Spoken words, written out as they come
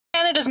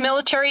Canada's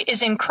military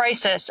is in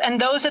crisis, and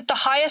those at the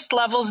highest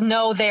levels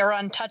know they are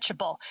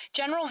untouchable.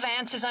 General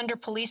Vance is under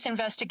police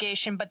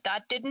investigation, but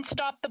that didn't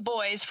stop the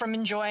boys from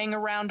enjoying a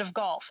round of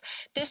golf.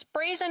 This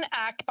brazen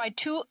act by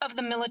two of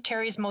the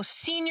military's most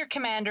senior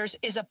commanders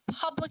is a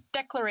public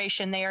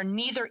declaration they are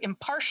neither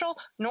impartial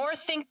nor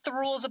think the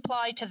rules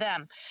apply to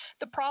them.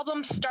 The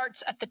problem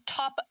starts at the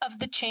top of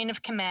the chain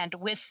of command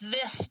with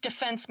this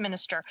defense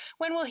minister.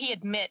 When will he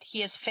admit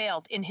he has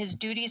failed in his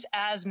duties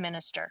as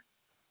minister?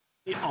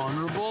 The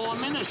Honourable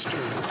Minister.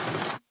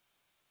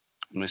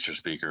 Mr.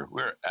 Speaker,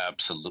 we're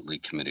absolutely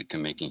committed to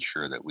making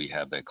sure that we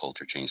have that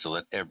culture change so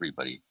that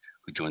everybody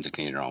who joins the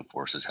Canadian Armed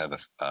Forces have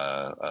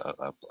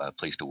a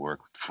place to work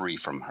free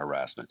from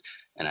harassment.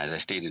 And as I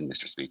stated,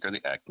 Mr. Speaker,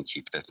 the Acting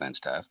Chief of Defence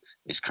Staff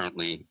is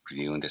currently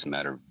reviewing this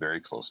matter very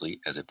closely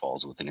as it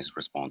falls within his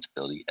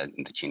responsibility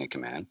in the chain of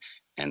command,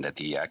 and that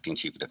the Acting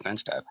Chief of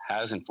Defence Staff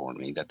has informed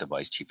me that the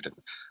Vice Chief of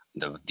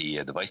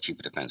the Vice Chief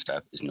of Defence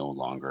Staff is no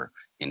longer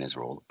in his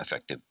role,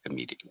 effective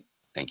immediately.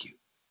 Thank you.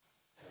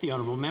 The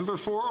Honourable Member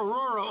for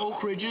Aurora,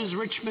 Oak Ridges,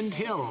 Richmond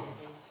Hill.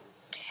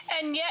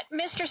 And yet,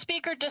 Mr.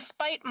 Speaker,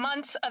 despite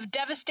months of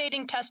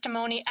devastating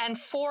testimony and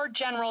 4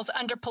 generals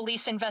under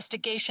police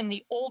investigation,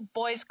 the Old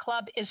Boys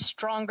Club is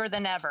stronger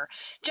than ever.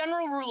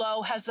 General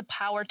Rouleau has the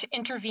power to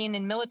intervene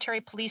in military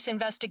police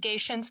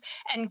investigations,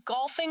 and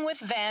golfing with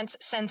Vance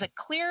sends a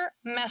clear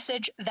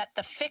message that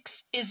the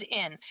fix is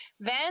in.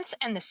 Vance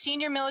and the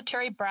senior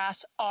military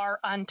brass are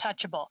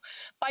untouchable.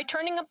 By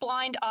turning a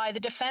blind eye, the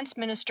defense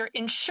minister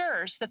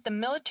ensures that the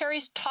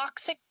military's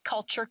toxic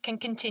culture can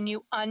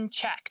continue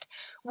unchecked.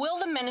 Will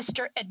the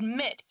minister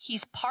admit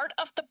he's part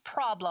of the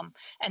problem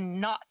and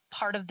not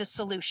part of the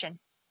solution?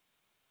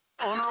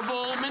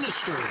 Honourable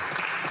Minister.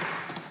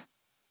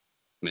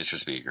 Mr.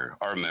 Speaker,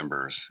 our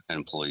members and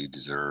employees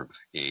deserve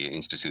an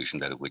institution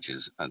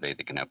they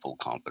can have full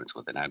confidence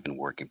with. And I've been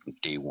working from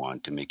day one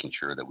to making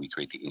sure that we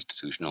create the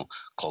institutional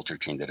culture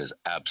change that is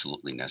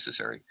absolutely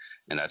necessary.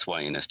 And that's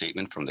why in a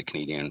statement from the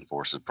Canadian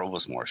Forces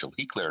Provost Marshal,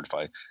 he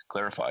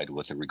clarified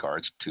with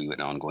regards to an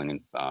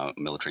ongoing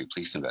military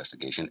police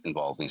investigation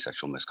involving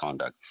sexual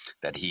misconduct,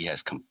 that he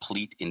has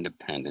complete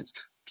independence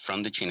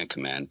from the chain of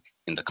command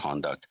in the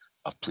conduct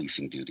of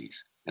policing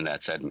duties. And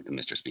that said,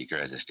 Mr. Speaker,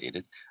 as I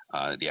stated,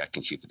 the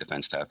Acting Chief of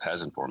Defence Staff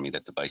has informed me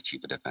that the Vice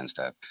Chief of Defence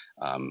Staff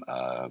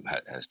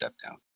has stepped down.